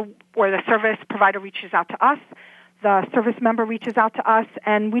 or the service provider reaches out to us. The service member reaches out to us,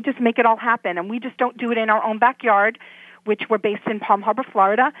 and we just make it all happen. And we just don't do it in our own backyard, which we're based in Palm Harbor,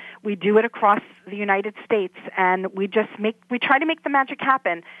 Florida. We do it across the United States, and we try to make the magic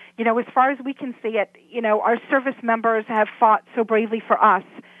happen. You know, as far as we can see it, you know, our service members have fought so bravely for us.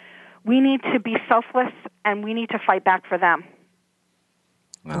 We need to be selfless, and we need to fight back for them.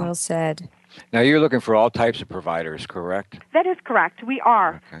 Wow. Well said. Now, you're looking for all types of providers, correct? That is correct. We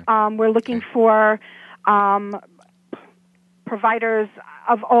are. Okay. We're looking for providers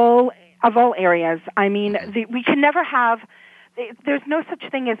of all areas. I mean, we can never have. There's no such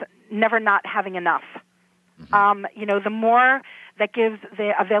thing as never not having enough. You know, the more that gives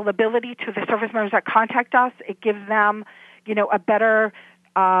the availability to the service members that contact us, it gives them, you know, a better.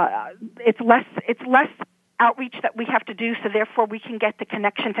 It's less outreach that we have to do, so therefore we can get the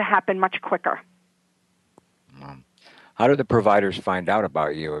connection to happen much quicker. How do the providers find out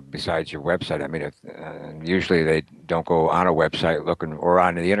about you besides your website? I mean, usually they don't go on a website looking, or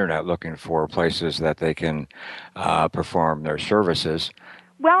on the internet looking for places that they can perform their services.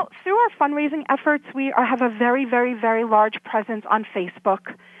 Well, through our fundraising efforts, we have a very, very, very large presence on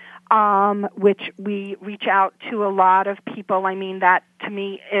Facebook, which we reach out to a lot of people. I mean, that to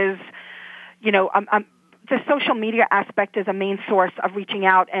me is, you know, the social media aspect is a main source of reaching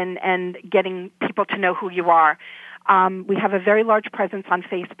out and getting people to know who you are. We have a very large presence on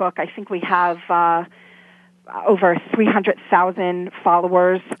Facebook. I think we have over 300,000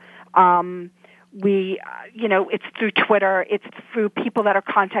 followers. You know, it's through Twitter. It's through people that are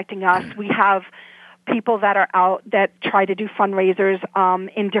contacting us. We have people that are out that try to do fundraisers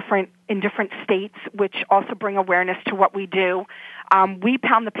in different states, which also bring awareness to what we do. We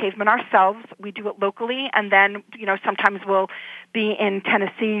pound the pavement ourselves. We do it locally, and then, you know, sometimes we'll be in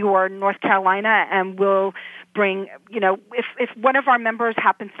Tennessee or North Carolina, and we'll bring, you know, if one of our members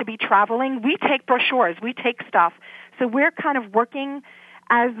happens to be traveling, we take brochures, we take stuff. So we're kind of working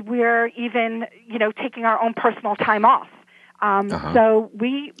as we're even, you know, taking our own personal time off. So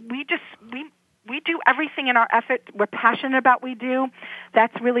we do everything in our effort. We're passionate about what we do.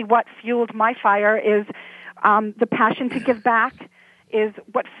 That's really what fueled my fire, is the passion to give back is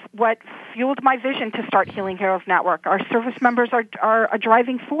what fueled my vision to start Healing Heroes Network. Our service members are a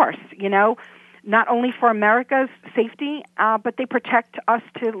driving force, you know, not only for America's safety, but they protect us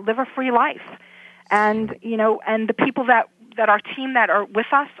to live a free life. And, you know, and the people that our team that are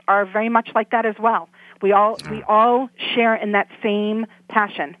with us are very much like that as well. We all share in that same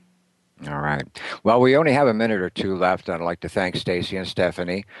passion. All right. Well, we only have a minute or two left. I'd like to thank Stacey and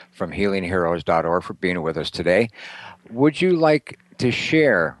Stephanie from HealingHeroes.org for being with us today. What would you like to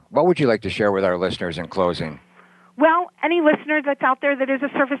share with our listeners in closing? Well, any listener that's out there that is a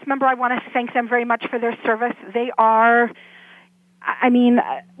service member, I want to thank them very much for their service. They are, I mean,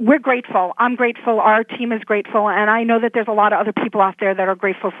 we're grateful. I'm grateful. Our team is grateful. And I know that there's a lot of other people out there that are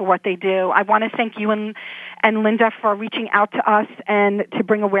grateful for what they do. I want to thank you and Linda for reaching out to us and to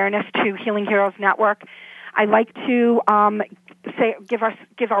bring awareness to Healing Heroes Network. I'd like to give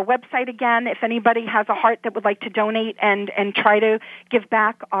our website again. If anybody has a heart that would like to donate and try to give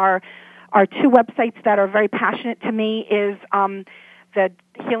back, our two websites that are very passionate to me is the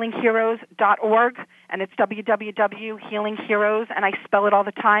healingheroes.org, and it's www.healingheroes, and I spell it all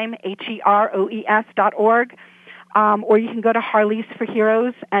the time, HEROES.org. Or you can go to Harleys for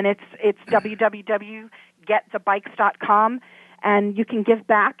Heroes, and it's www.getthebikes.com, and you can give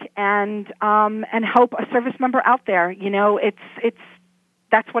back and help a service member out there. You know,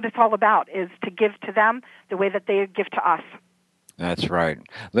 that's what it's all about, is to give to them the way that they give to us. That's right.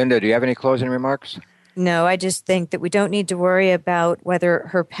 Linda, do you have any closing remarks? No, I just think that we don't need to worry about whether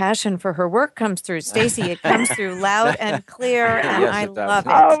her passion for her work comes through. Stacey, it comes through loud and clear, and yes, I it does. love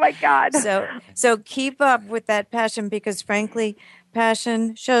it. Oh, my God. So keep up with that passion, because, frankly,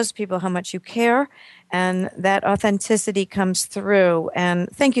 passion, shows people how much you care, and that authenticity comes through. And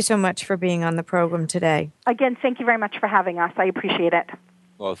thank you so much for being on the program today. Again, thank you very much for having us. I appreciate it.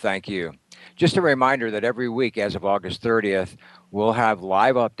 Well, thank you. Just a reminder that every week as of August 30th, we'll have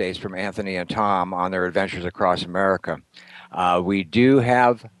live updates from Anthony and Tom on their adventures across America. We do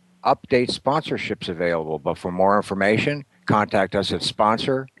have update sponsorships available, but for more information, contact us at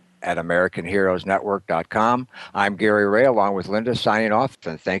sponsor@AmericanHeroesNetwork.com. I'm Gary Ray, along with Linda, signing off,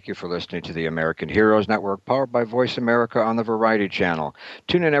 and thank you for listening to the American Heroes Network, powered by Voice America on the Variety Channel.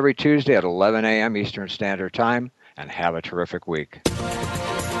 Tune in every Tuesday at 11 a.m. Eastern Standard Time, and have a terrific week.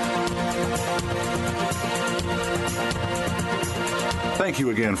 Thank you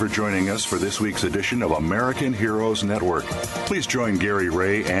again for joining us for this week's edition of American Heroes Network. Please join Gary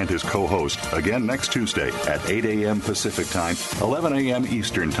Ray and his co-host again next Tuesday at 8 a.m. Pacific Time, 11 a.m.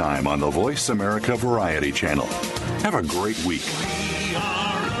 Eastern Time on the Voice America Variety Channel. Have a great week. We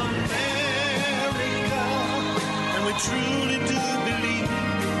are America, and we truly do believe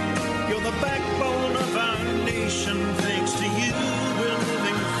you're the backbone of our nation. Thanks to you, we're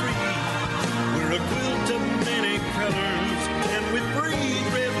living free. We're a quilt of many colors, and we breathe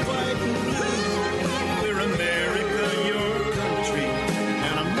red, white, and blue. We're America, your country,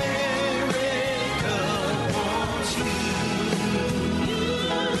 and America wants you.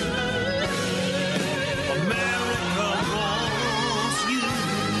 America wants you.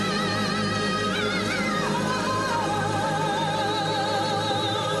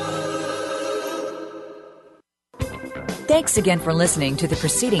 Thanks again for listening to the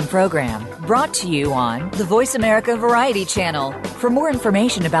preceding program, brought to you on the Voice America Variety Channel. For more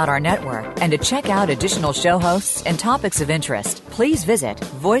information about our network and to check out additional show hosts and topics of interest, please visit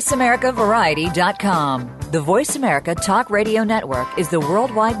VoiceAmericaVariety.com. The Voice America Talk Radio Network is the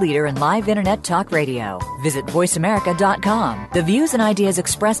worldwide leader in live Internet talk radio. Visit VoiceAmerica.com. The views and ideas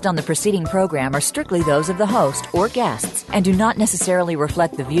expressed on the preceding program are strictly those of the host or guests and do not necessarily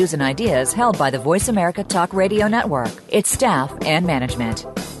reflect the views and ideas held by the Voice America Talk Radio Network, its staff, and management.